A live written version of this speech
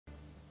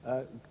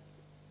Uh,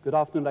 Good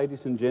afternoon,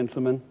 ladies and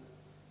gentlemen.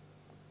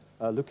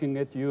 Looking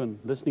at you and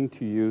listening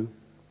to you,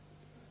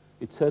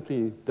 it's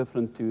certainly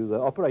different to the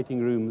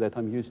operating room that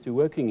I'm used to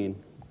working in.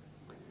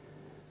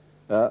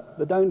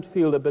 But don't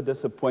feel a bit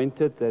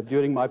disappointed that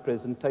during my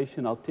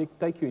presentation I'll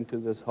take you into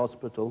this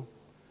hospital.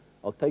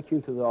 I'll take you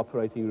into the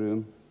operating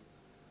room.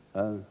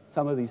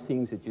 Some of these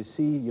things that you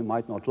see you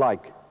might not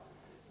like,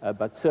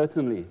 but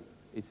certainly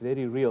it's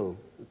very real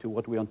to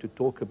what we want to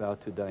talk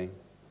about today.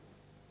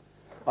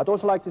 I'd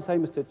also like to say,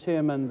 Mr.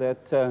 Chairman,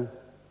 that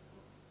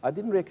I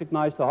didn't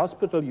recognize the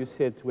hospital you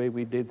said where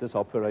we did this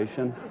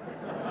operation.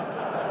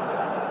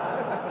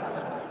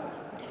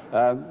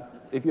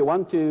 If you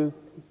want to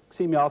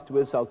see me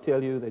afterwards, I'll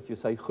tell you that you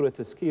say Grote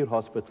Skier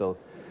Hospital.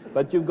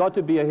 But you've got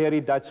to be a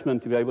hairy Dutchman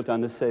to be able to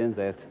understand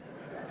that.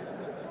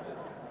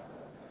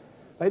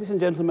 Ladies and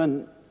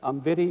gentlemen, I'm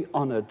very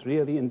honored,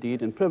 really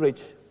indeed, and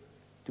privileged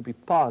to be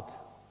part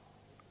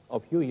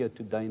of you here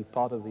today and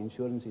part of the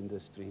insurance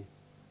industry.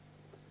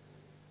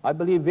 I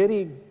believe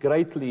very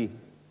greatly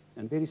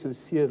and very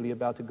sincerely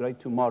about a great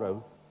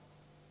tomorrow,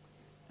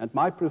 and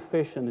my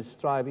profession is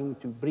striving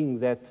to bring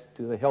that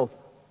to the health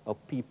of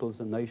peoples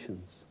and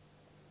nations.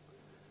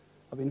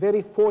 I've been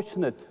very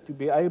fortunate to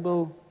be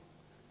able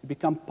to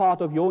become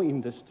part of your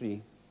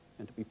industry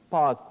and to be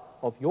part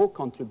of your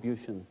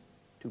contribution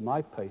to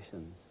my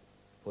patients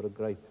for a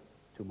great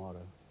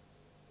tomorrow.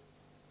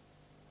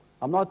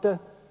 I'm not an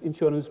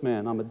insurance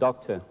man, I'm a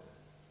doctor.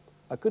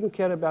 I couldn't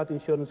care about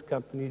insurance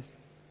companies.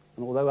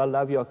 And although I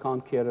love you, I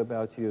can't care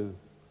about you.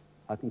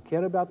 I can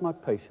care about my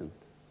patient.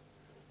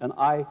 And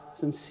I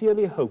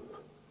sincerely hope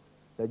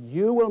that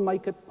you will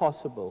make it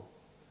possible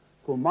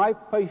for my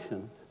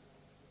patient,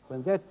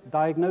 when that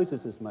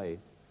diagnosis is made,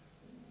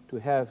 to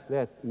have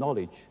that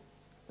knowledge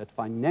that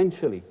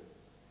financially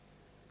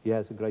he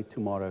has a great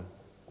tomorrow.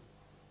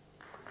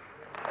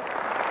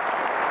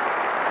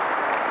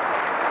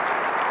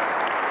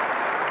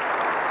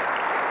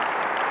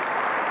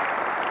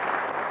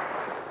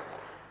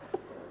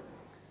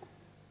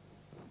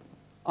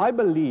 I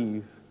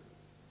believe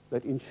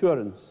that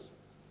insurance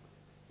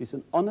is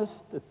an honest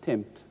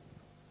attempt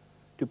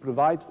to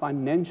provide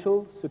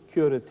financial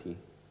security,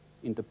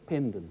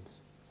 independence,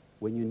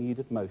 when you need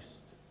it most.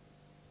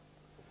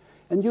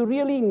 And you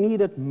really need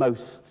it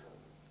most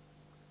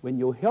when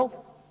your health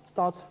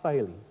starts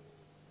failing,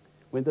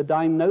 when the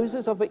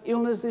diagnosis of an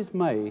illness is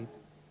made.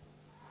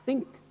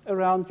 Think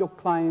around your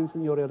clients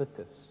and your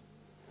relatives,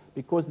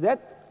 because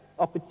that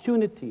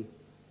opportunity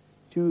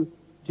to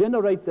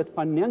generate that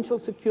financial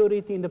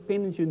security,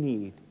 independence you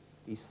need,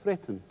 is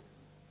threatened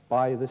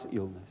by this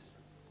illness.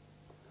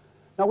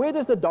 Now, where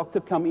does the doctor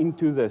come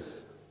into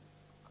this?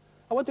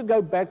 I want to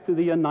go back to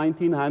the year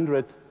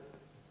 1900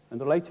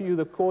 and relate to you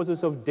the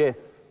causes of death.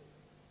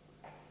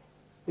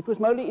 It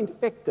was mostly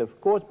infective,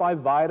 caused by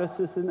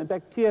viruses and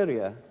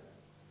bacteria.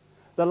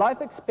 The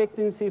life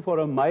expectancy for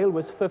a male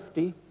was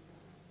 50,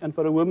 and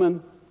for a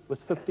woman was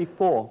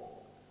 54.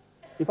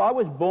 If I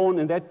was born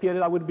in that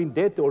period, I would have been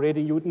dead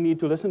already. You wouldn't need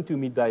to listen to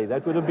me, Dave.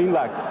 That would have been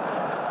like.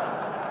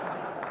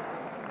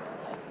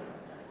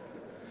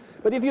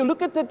 But if you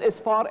look at it as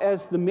far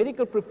as the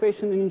medical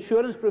profession and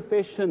insurance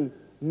profession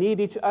need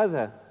each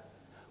other,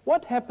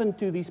 what happened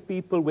to these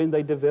people when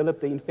they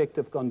developed the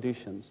infective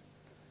conditions?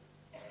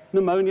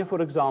 Pneumonia,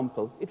 for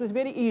example. It was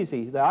very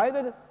easy. They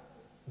either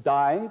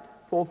died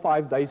 4 or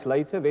 5 days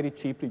later, very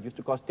cheaply. It used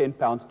to cost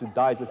 £10 to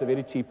die. It was a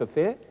very cheap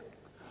affair.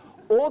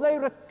 Or they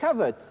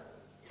recovered.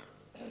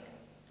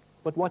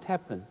 But what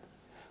happened?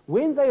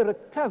 When they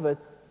recovered,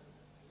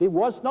 there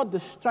was not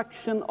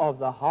destruction of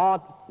the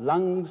heart,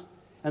 lungs,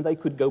 and they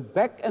could go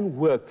back and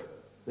work,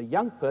 the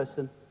young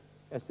person,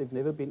 as they've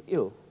never been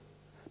ill.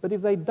 But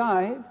if they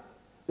died,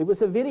 there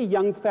was a very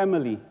young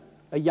family,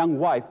 a young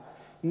wife,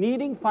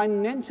 needing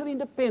financial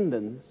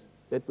independence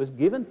that was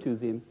given to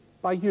them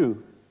by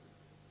you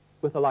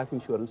with a life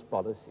insurance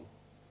policy.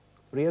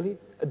 Really?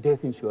 A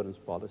death insurance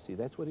policy.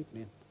 That's what it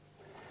meant.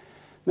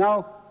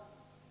 Now,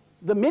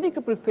 the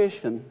medical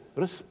profession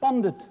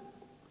responded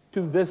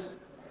to this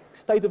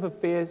state of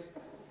affairs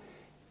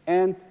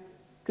and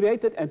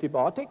created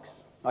antibiotics.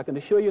 I can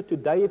assure you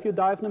today, if you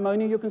die of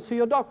pneumonia, you can see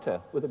your doctor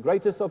with the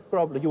greatest of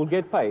problems. You will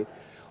get paid.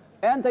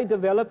 And they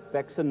developed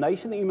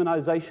vaccination,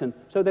 immunization,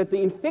 so that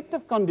the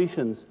infective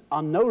conditions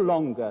are no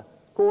longer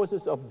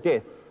causes of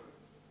death.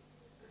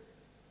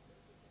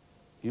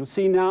 You'll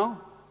see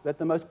now that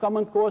the most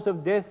common cause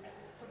of death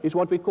is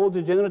what we call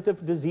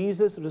degenerative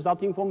diseases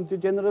resulting from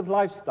degenerative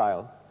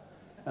lifestyle.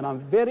 And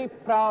I'm very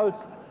proud,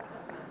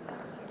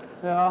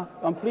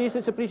 I'm pleased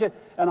it's appreciated,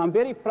 and I'm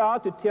very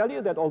proud to tell you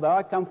that although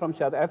I come from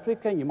South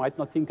Africa, and you might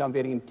not think I'm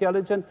very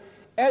intelligent,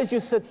 as you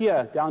sit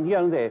here, down here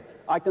and there,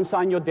 I can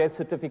sign your death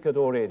certificate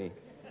already.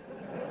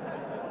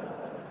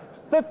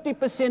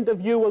 50%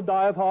 of you will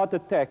die of heart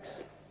attacks,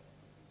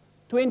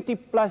 20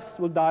 plus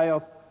will die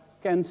of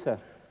cancer,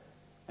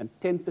 and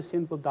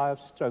 10% will die of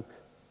stroke.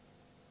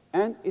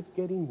 And it's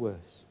getting worse.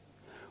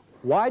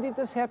 Why did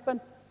this happen?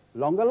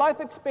 Longer life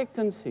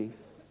expectancy.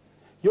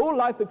 Your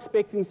life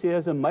expectancy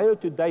as a male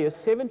today is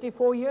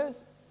 74 years,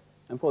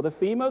 And for the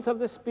females of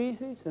the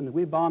species, and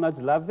we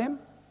Barnards love them,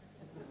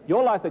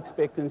 your life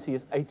expectancy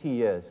is 80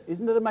 years.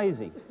 Isn't it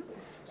amazing?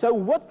 So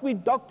what we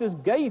doctors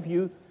gave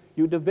you,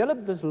 you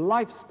developed this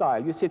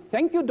lifestyle. You said,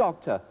 thank you,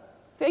 doctor.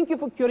 Thank you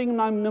for curing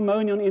my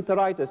pneumonia and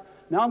enteritis.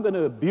 Now I'm going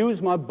to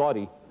abuse my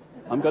body.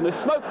 I'm going to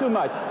smoke too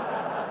much.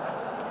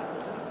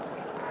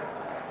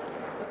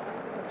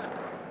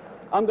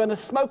 I'm going to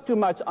smoke too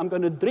much. I'm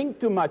going to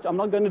drink too much. I'm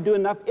not going to do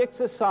enough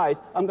exercise.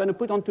 I'm going to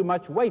put on too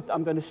much weight.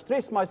 I'm going to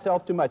stress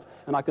myself too much.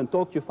 And I can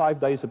talk to you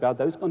 5 days about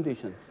those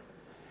conditions.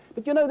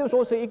 But you know, there's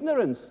also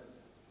ignorance.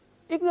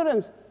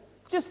 Ignorance.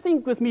 Just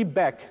think with me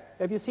back.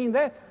 Have you seen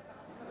that?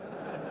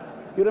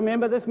 You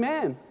remember this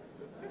man?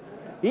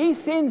 He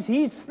sends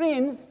his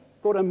friends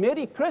for a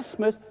Merry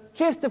Christmas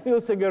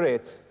Chesterfield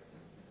cigarettes.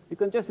 You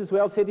can just as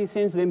well say he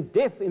sends them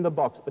death in the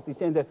box, but he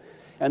sends them.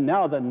 And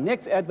now the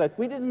next advert,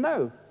 we didn't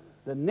know.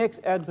 The next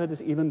advert is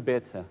even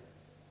better.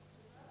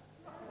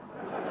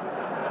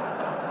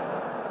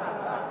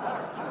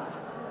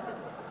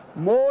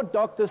 More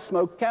doctors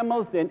smoke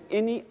Camels than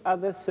any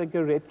other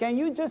cigarette. Can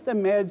you just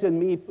imagine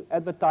me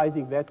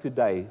advertising that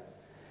today?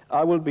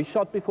 I will be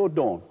shot before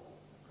dawn.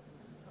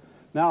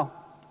 Now,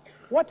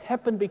 what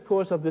happened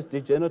because of this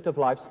degenerative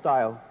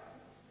lifestyle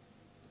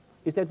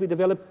is that we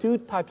developed 2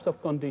 types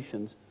of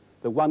conditions,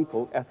 the one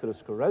called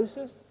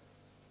atherosclerosis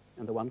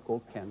and the one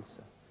called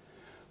cancer.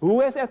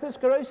 Who has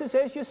atherosclerosis?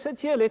 As you sit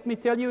here, let me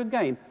tell you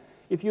again.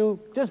 If you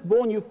just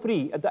born you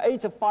free, at the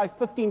age of 5,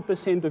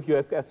 15% of you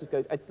have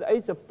atherosclerosis. At the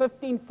age of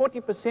 15,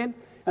 40%.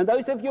 And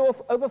those of you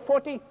over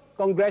 40,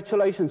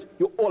 congratulations,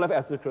 you all have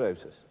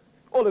atherosclerosis.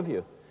 All of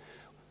you.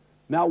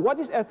 Now, what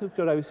is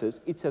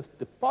atherosclerosis? It's a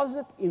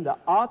deposit in the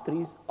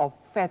arteries of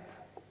fat.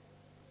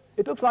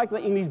 It looks like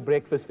the English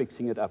breakfast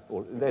fixing it up.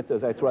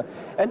 That's right.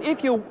 And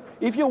if you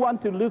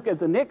want to look at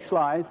the next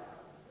slide,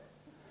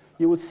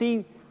 you will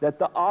see that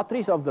the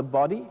arteries of the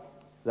body,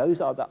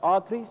 those are the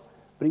arteries,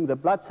 bring the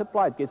blood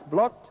supply. It gets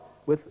blocked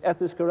with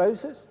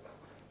atherosclerosis.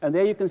 And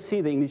there you can see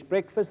the English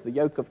breakfast, the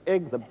yolk of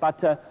egg, the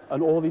butter,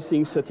 and all these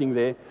things sitting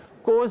there,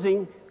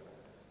 causing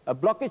a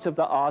blockage of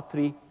the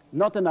artery,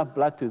 not enough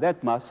blood to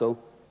that muscle,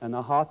 and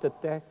a heart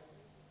attack,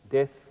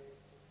 death,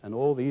 and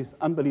all these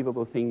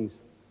unbelievable things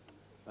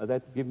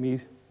that give me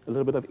a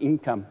little bit of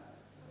income.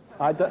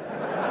 I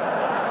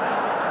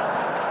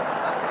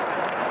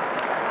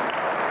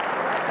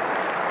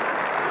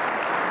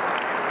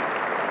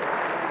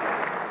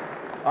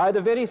had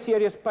a very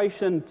serious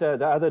patient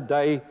the other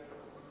day,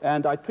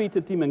 and I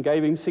treated him and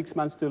gave him 6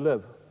 months to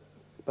live.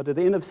 But at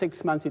the end of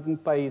 6 months, he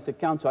didn't pay his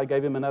account, so I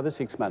gave him another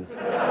 6 months.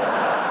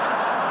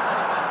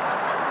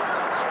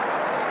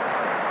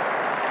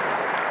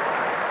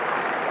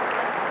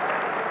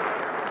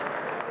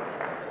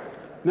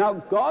 Now,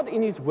 God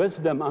in his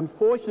wisdom,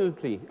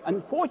 unfortunately,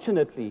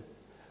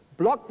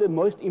 blocked the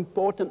most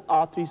important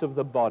arteries of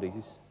the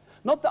bodies.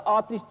 Not the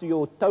arteries to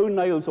your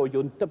toenails or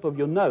your tip of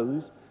your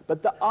nose,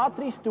 but the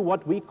arteries to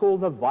what we call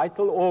the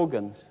vital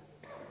organs.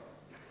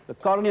 The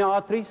coronary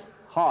arteries,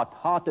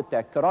 heart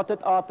attack,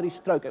 carotid artery,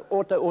 stroke,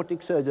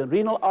 aortic surgery,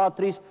 renal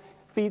arteries,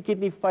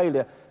 kidney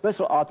failure,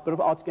 visceral artery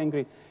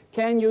gangrene.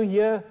 Can you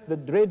hear the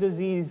dread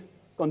disease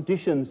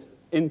conditions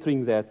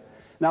entering that?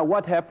 Now,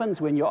 what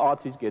happens when your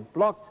arteries get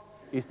blocked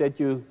is that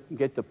you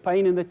get the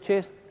pain in the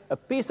chest, a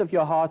piece of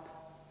your heart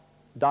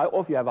die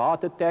off, you have a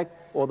heart attack,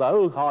 or the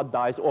whole heart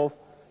dies off,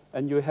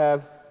 and you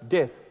have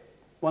death.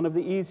 One of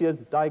the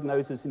easiest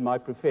diagnoses in my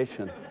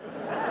profession.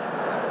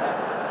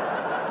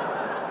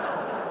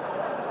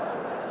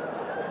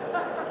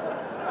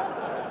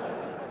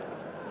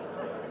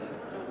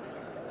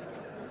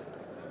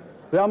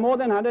 There are more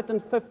than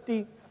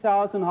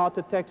 150,000 heart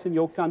attacks in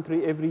your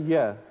country every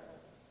year.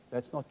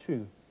 That's not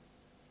true.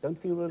 Don't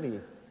feel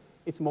relieved.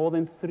 It's more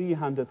than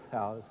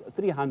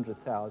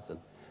 300,000.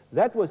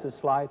 That was a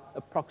slide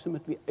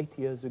approximately 8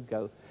 years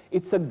ago.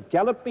 It's a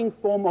galloping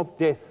form of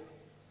death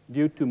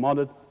due to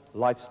modern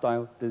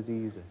lifestyle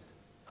diseases.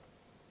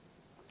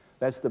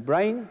 That's the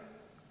brain.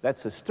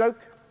 That's a stroke.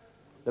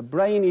 The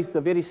brain is the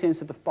very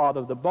sensitive part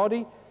of the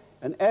body.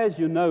 And as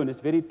you know, and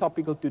it's very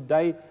topical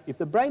today, if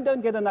the brain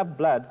don't get enough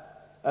blood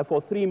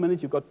for 3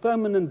 minutes, you've got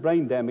permanent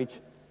brain damage.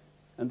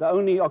 And the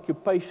only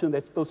occupation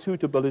that's still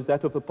suitable is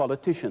that of a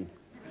politician.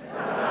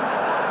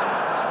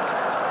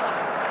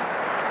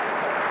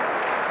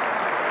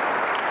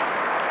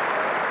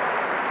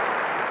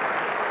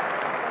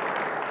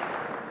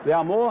 There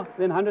are more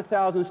than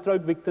 100,000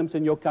 stroke victims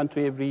in your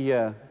country every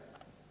year.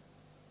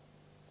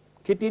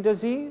 Kidney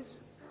disease,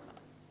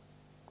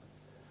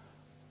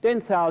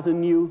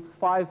 10,000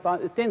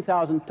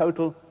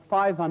 total,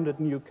 500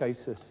 new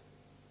cases.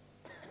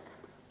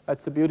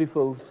 That's a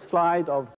beautiful slide of